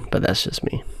Spider-Man, but that's just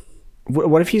me.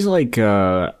 What if he's like,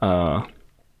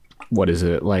 what is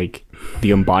it? Like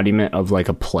the embodiment of like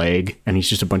a plague, and he's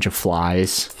just a bunch of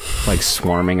flies like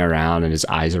swarming around, and his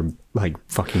eyes are like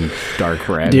fucking dark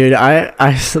red. Dude,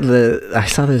 I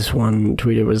saw this one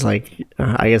tweet. It was like,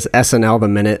 I guess SNL the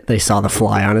minute they saw the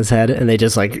fly on his head, and they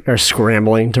just like are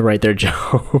scrambling to write their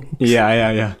joke.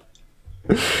 Yeah.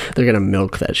 They're gonna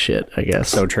milk that shit, I guess.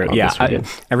 So true. Yeah,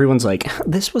 everyone's like,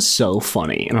 this was so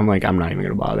funny, and I'm like, I'm not even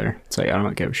gonna bother. It's like, I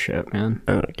don't give a shit, man.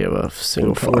 I don't give a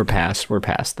single fuck. We're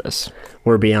past this.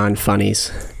 We're beyond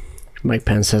funnies. Mike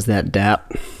Pence has that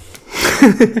dap.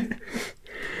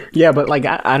 Yeah, but like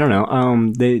I don't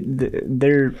know.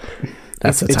 They're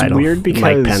That's the it's title. weird because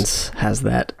Mike Pence has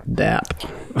that DAP.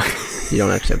 You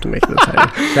don't actually have to make it the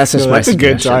title. That's just my that's a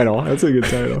good suggestion. title. That's a good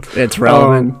title. It's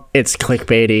relevant. It's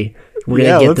clickbaity. We're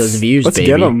gonna get those views, let's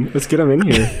baby. Let's get them in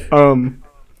here.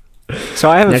 So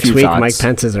I have Next a few week, thoughts. Mike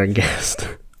Pence is our guest.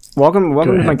 Welcome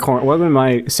to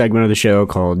my segment of the show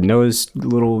called Noah's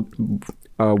Little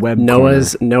Web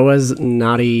Noah's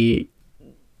naughty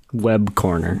Web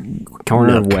Corner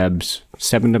of webs.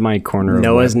 Step into my corner.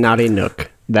 Noah's of web. naughty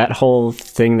nook. That whole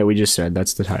thing that we just said.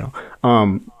 That's the title.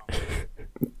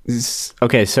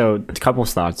 Okay, so a couple of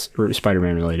thoughts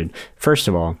Spider-Man related. First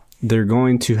of all, they're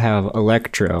going to have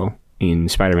Electro in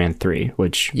Spider-Man 3,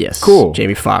 which cool.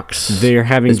 Jamie Foxx. They're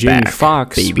having Jamie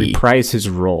Foxx baby. reprise his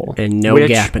role, and no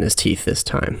gap in his teeth this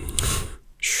time.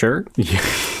 Sure,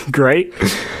 great.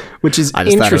 Which is I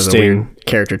just interesting. thought it was a weird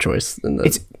character choice.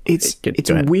 It's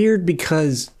weird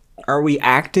because are we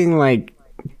acting like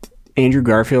Andrew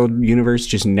Garfield universe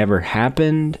just never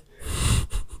happened?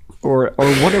 Or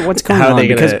what's going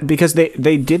on? Because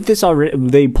they did this already.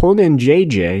 They pulled in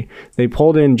JJ. They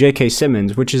pulled in J.K.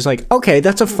 Simmons, which is like, okay,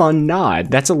 that's a fun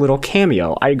nod. That's a little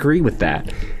cameo. I agree with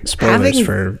that. Spoilers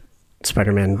for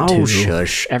Spider-Man 2. Oh,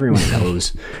 shush. Everyone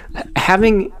knows.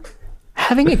 Having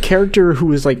a character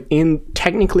who is like in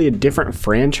technically a different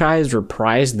franchise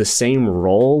reprise the same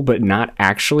role, but not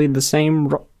actually the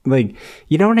same like,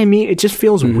 you know what I mean? It just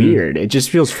feels weird. It just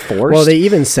feels forced. Well, they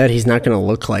even said he's not going to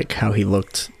look like how he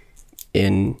looked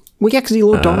in... Well, yeah, because he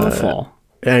looked awful.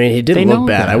 I mean, he didn't look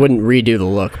bad. That. I wouldn't redo the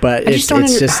look, but it's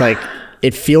just like...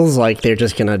 It feels like they're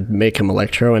just going to make him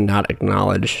Electro and not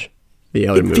acknowledge the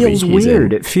other movies he's he's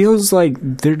weird. in. It feels like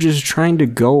they're just trying to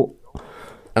go...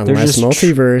 Unless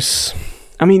multiverse...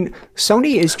 I mean,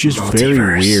 Sony is just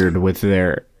very weird with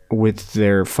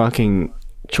their fucking...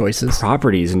 choices,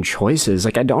 properties and choices.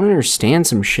 Like, I don't understand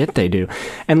some shit they do.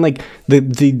 And like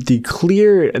the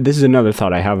clear, this is another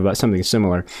thought I have about something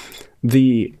similar.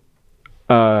 The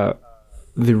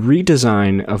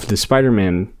redesign of the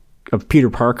Spider-Man, of Peter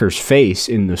Parker's face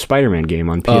in the Spider-Man game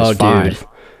on PS5.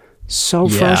 So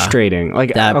frustrating.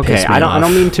 Like, okay, I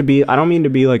don't mean to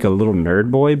be like a little nerd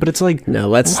boy, but it's like, no,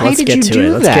 let's get to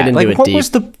it. Let's get into it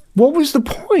deep. What was the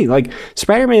point? Like,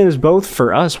 Spider-Man is both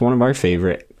for us one of our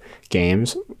favorite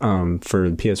games for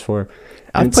the PS4.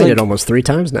 I've played it almost 3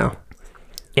 times now.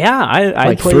 Yeah,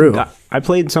 I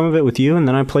played some of it with you, and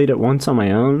then I played it once on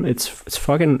my own. It's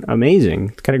fucking amazing.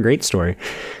 It's got a great story.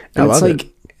 And I love it.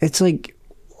 It's like,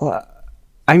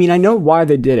 I mean, I know why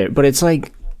they did it, but it's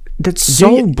like, that's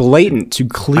so blatant to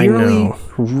clearly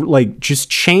like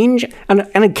just change and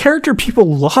a character people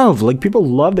love. Like, people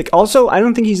love also, I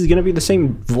don't think he's gonna be the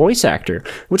same voice actor,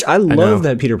 which I love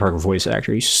that Peter Parker voice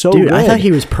actor. He's so good. I thought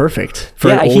he was perfect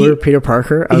for an older Peter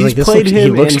Parker. I was like, he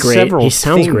looks great. He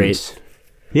sounds great.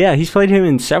 Yeah, he's played him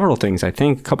in several things. I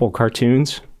think a couple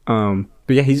cartoons.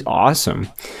 But yeah, he's awesome.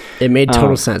 It made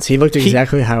total sense. He looked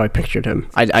exactly how I pictured him.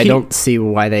 I don't see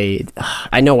why they...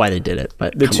 I know why they did it,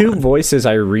 but the two voices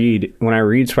I read... When I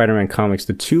read Spider-Man comics,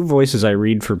 the two voices I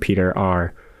read for Peter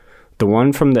are the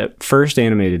one from the first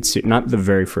animated... Not the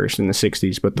very first in the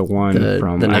 60s, but the one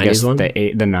from, the 90s I guess, one? the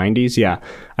 90s. Yeah.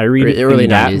 I read it early in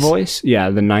that 90s. voice. Yeah,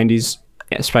 the 90s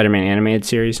Spider-Man animated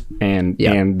series and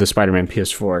the Spider-Man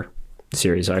PS4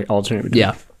 series. I alternate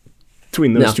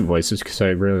between those two voices because I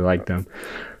really like them.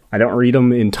 I don't read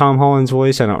them in Tom Holland's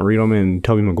voice. I don't read them in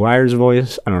Tobey Maguire's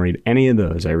voice. I don't read any of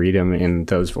those. I read them in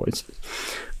those voices.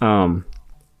 And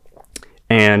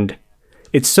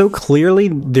it's so clearly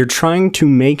they're trying to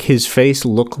make his face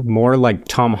look more like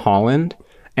Tom Holland,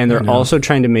 and they're also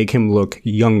trying to make him look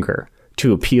younger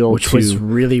to appeal which to was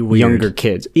really weird. Younger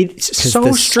kids. It's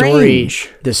so strange.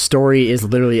 The story is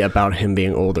literally about him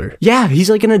being older. Yeah, he's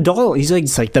like an adult. He's like,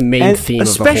 it's like the main theme of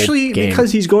the whole game. Especially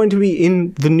because he's going to be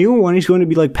in the new one. He's going to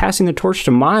be like passing the torch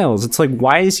to Miles. It's like,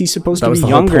 why is he supposed to be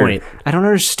younger? Whole point. I don't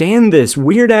understand this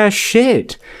weird ass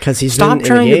shit. Because he's been in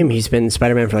the game. He's been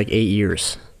Spider-Man for like 8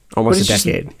 years. Almost a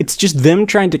decade. It's just them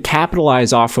trying to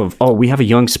capitalize off of, oh, we have a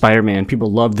young Spider-Man.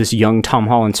 People love this young Tom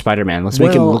Holland Spider-Man. Let's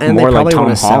make him look more like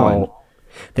Tom Holland.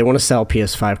 They want to sell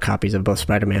PS5 copies of both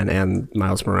Spider-Man and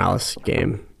Miles Morales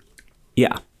game.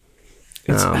 Yeah.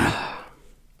 I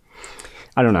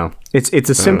don't know. It's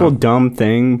a simple, dumb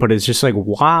thing, but it's just like,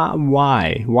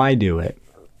 why do it?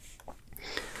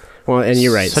 Well, and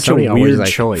you're right. Such Sony a weird like,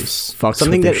 choice. Fuck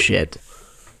something that shit.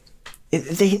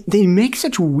 They make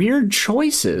such weird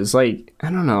choices. Like, I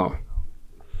don't know.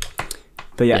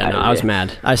 But I was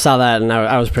mad. I saw that and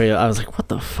I was like, what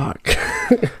the fuck?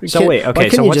 So wait, okay,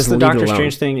 so what's the Doctor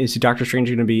Strange thing? Is Doctor Strange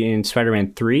going to be in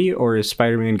Spider-Man 3 or is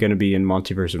Spider-Man going to be in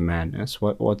Multiverse of Madness?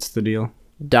 What's the deal?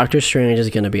 Doctor Strange is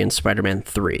going to be in Spider-Man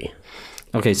 3.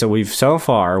 Okay, so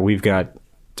we've got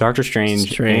Doctor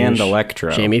Strange and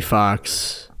Electro. Jamie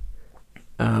Foxx.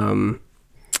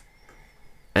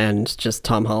 And just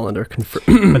Tom Holland are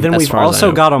confirmed. But then we've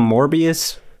also got a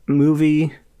Morbius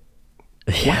movie.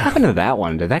 What happened to that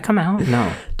one? Did that come out?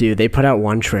 No. Dude, they put out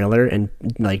one trailer and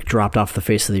like dropped off the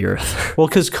face of the earth. Well,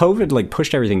 because COVID like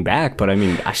pushed everything back, but I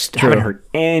mean, I haven't heard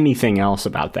anything else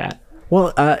about that.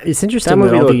 Well, it's interesting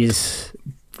that all these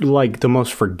like the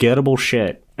most forgettable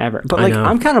shit ever. But like,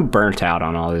 I'm kind of burnt out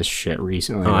on all this shit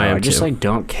recently. I just like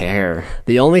don't care.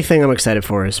 The only thing I'm excited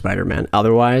for is Spider-Man.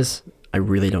 Otherwise, I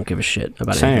really don't give a shit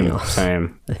about anything else.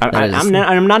 Same.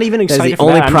 I'm not even excited for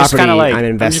that. I'm just kind of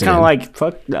like,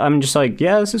 fuck. I'm just like,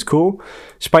 yeah, this is cool.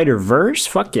 Spider-Verse?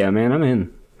 Fuck yeah, man. I'm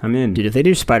in. Dude, if they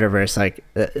do Spider-Verse, like,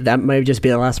 that might just be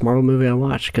the last Marvel movie I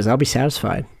watch, because I'll be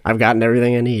satisfied. I've gotten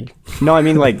everything I need. No, I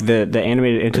mean, like, the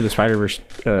animated Into the Spider-Verse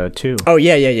 2. Oh,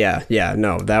 yeah.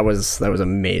 No, that was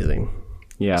amazing.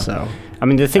 Yeah. So, I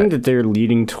mean, the thing that they're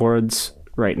leading towards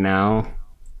right now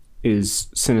is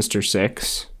Sinister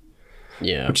Six.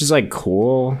 Yeah. Which is, like,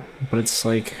 cool, but it's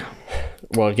like...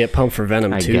 Well, get pumped for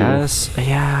Venom, too. I guess.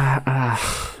 Yeah.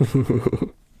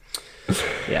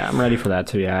 Yeah, I'm ready for that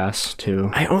to be ass, too.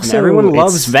 Everyone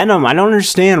loves Venom. I don't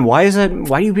understand. Why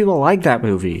do people like that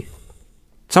movie?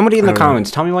 Somebody in the comments,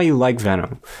 tell me why you like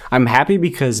Venom. I'm happy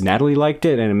because Natalie liked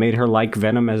it, and it made her like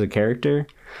Venom as a character.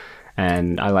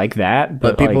 And I like that.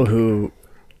 But people who,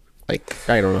 like,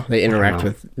 I don't know, they interact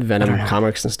with Venom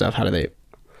comics and stuff, how do they...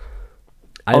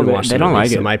 They don't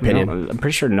like it, in my opinion. I'm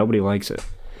pretty sure nobody likes it.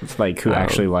 It's like who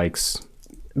actually likes.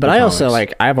 But I also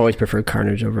like. I've always preferred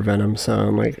Carnage over Venom, so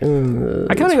I'm like.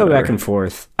 I kind of go back and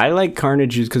forth. I like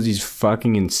Carnage just because he's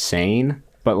fucking insane,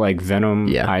 but like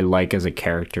Venom, I like as a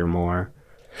character more.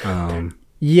 And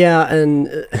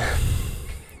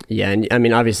I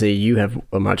mean, obviously, you have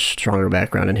a much stronger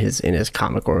background in his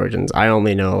comic origins. I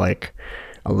only know like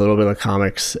a little bit of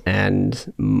comics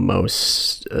and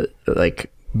most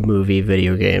like. Movie,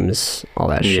 video games, all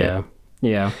that shit.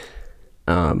 Yeah.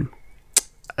 I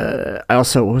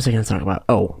also, what was I going to talk about?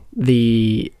 Oh,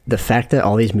 the fact that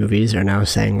all these movies are now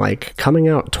saying like coming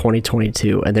out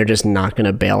 2022 and they're just not going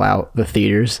to bail out the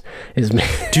theaters is.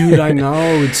 Dude, I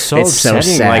know, it's so it's upsetting.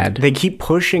 So sad. Like they keep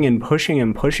pushing and pushing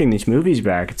and pushing these movies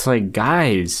back. It's like,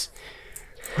 guys,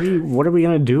 what are we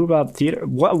going to do about theater?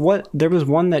 What? There was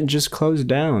one that just closed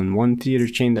down. One theater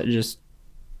chain that just.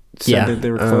 Said that they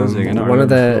were closing.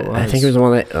 I think it was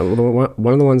one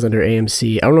of the ones under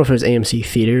AMC. I don't know if it was AMC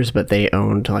Theaters, but they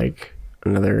owned like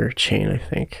another chain, I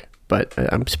think. But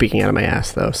I'm speaking out of my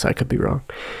ass though, so I could be wrong.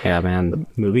 Yeah, man,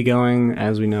 movie going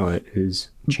as we know it is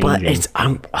changing.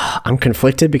 But I'm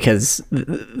conflicted because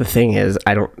the thing is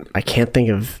I can't think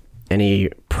of any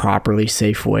properly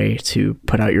safe way to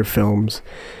put out your films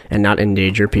and not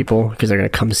endanger people because they're gonna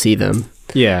come see them.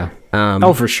 Yeah.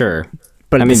 For sure.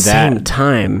 But at the same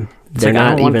time, they're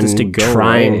not even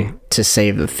trying to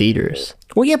save the theaters.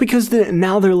 Well, yeah, because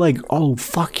now they're like, oh,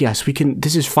 fuck yes, we can.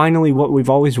 This is finally what we've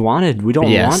always wanted. We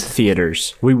don't want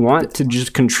theaters. We want to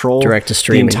just control direct to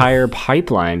streaming. The entire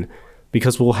pipeline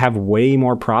because we'll have way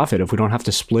more profit if we don't have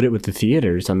to split it with the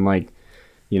theaters. I'm like,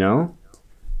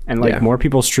 and more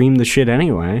people stream the shit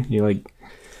anyway. You're like,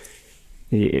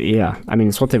 yeah. I mean,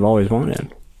 it's what they've always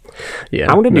wanted. Yeah,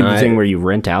 I want to do the thing where you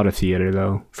rent out a theater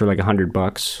though for like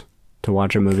 $100 to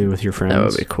watch a movie with your friends. That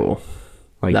would be cool.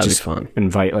 Like that'd just be fun.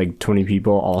 Invite like 20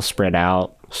 people, all spread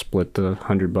out, split the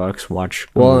 $100, watch.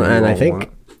 Well, and I think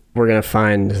we're gonna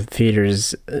find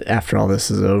theaters after all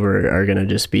this is over are gonna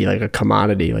just be like a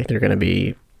commodity. Like they're gonna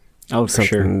be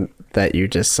something that you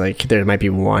just like. There might be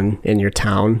one in your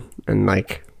town, and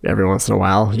like every once in a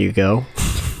while you go.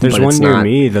 There's one near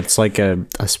me that's like a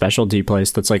specialty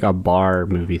place that's like a bar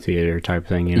movie theater type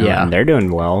thing, Yeah. And they're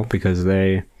doing well because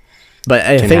they. But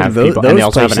I think those and they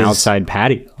also places, have an outside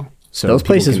patio. So those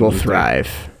places will thrive.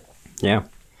 Yeah.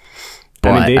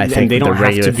 But I think the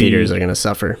regular theaters are going to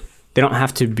suffer. They don't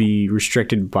have to be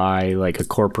restricted by like a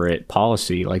corporate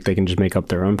policy. Like they can just make up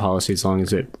their own policy as long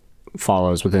as it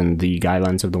follows within the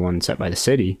guidelines of the one set by the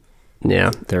city. Yeah.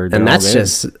 And that's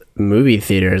just movie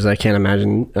theaters. I can't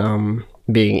imagine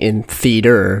being in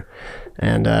theater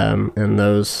and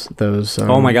those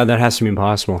oh my god, that has to be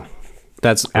impossible.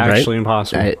 That's actually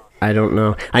impossible. I don't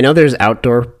know. I know there's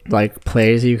outdoor like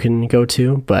plays you can go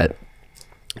to, but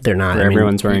they're not. Where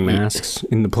everyone's wearing masks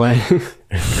in the play.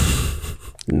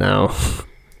 No.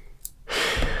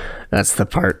 That's the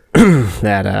part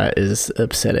that is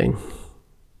upsetting.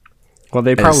 Well,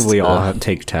 they probably all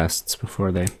take tests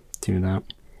before they do that.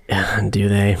 Yeah, do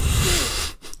they?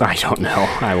 I don't know.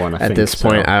 I want to. At this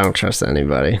point, I don't trust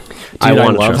anybody. Dude, I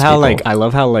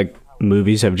love how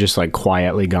movies have just like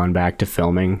quietly gone back to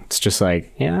filming. It's just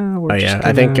like,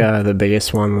 I think the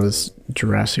biggest one was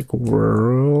Jurassic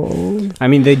World. I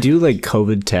mean, they do like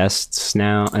COVID tests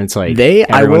now, and it's like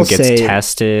everyone gets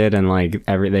tested, and like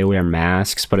they wear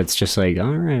masks, but it's just like,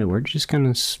 all right, we're just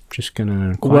gonna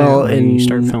quietly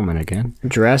start filming again.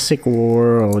 Jurassic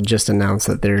World just announced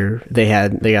that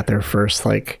they got their first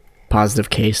like positive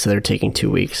case, so they're taking 2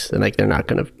 weeks, and like they're not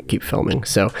going to keep filming.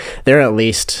 So they're at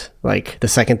least like the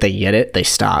second they get it, they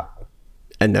stop,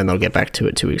 and then they'll get back to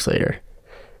it 2 weeks later.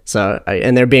 So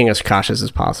and they're being as cautious as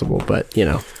possible, but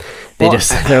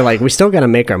they're like, we still got to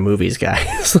make our movies,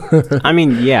 guys. I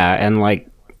mean, yeah, and like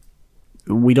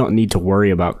we don't need to worry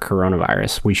about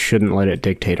coronavirus. We shouldn't let it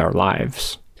dictate our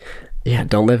lives. Yeah,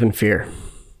 don't live in fear.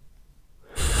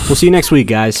 We'll see you next week,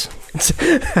 guys.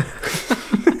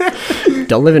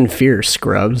 Don't live in fear,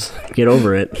 scrubs. Get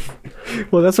over it.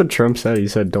 Well, that's what Trump said. He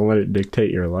said, don't let it dictate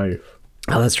your life.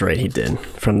 Oh, that's right. He did.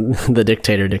 From the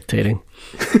dictator dictating.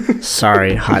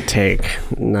 Sorry, hot take.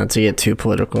 Not to get too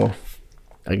political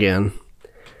again.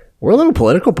 We're a little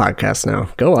political podcast now.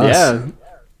 Go us. Yeah.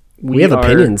 We have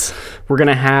opinions. We're going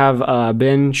to have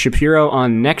Ben Shapiro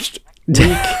on next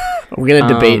week. We're going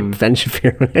to debate Ben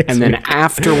Shapiro next and then week.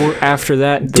 after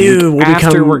that,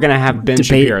 we're going to have Ben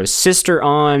Shapiro's sister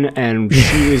on, and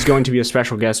she is going to be a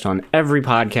special guest on every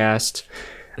podcast.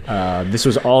 This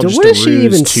was all just a ruse. What does she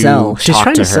even sell? She's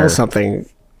trying to sell something.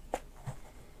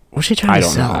 What's she trying to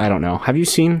sell? I don't know. Have you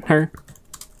seen her?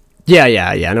 Yeah.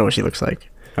 I know what she looks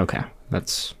like. Okay.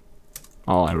 That's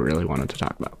all I really wanted to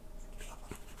talk about.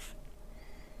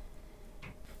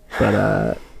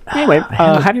 But, anyway,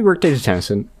 happy birthday to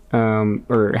Tennyson.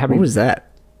 What was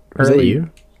that? Was that you?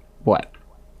 What?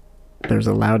 There's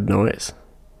a loud noise.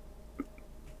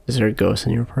 Is there a ghost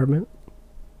in your apartment?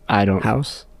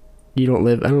 House? You don't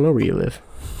live... I don't know where you live.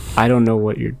 I don't know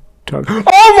what you're talking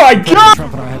about. Oh my God!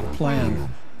 Trump and I have a plan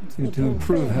to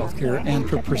improve healthcare and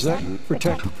to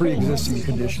protect pre-existing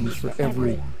conditions for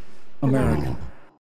every American.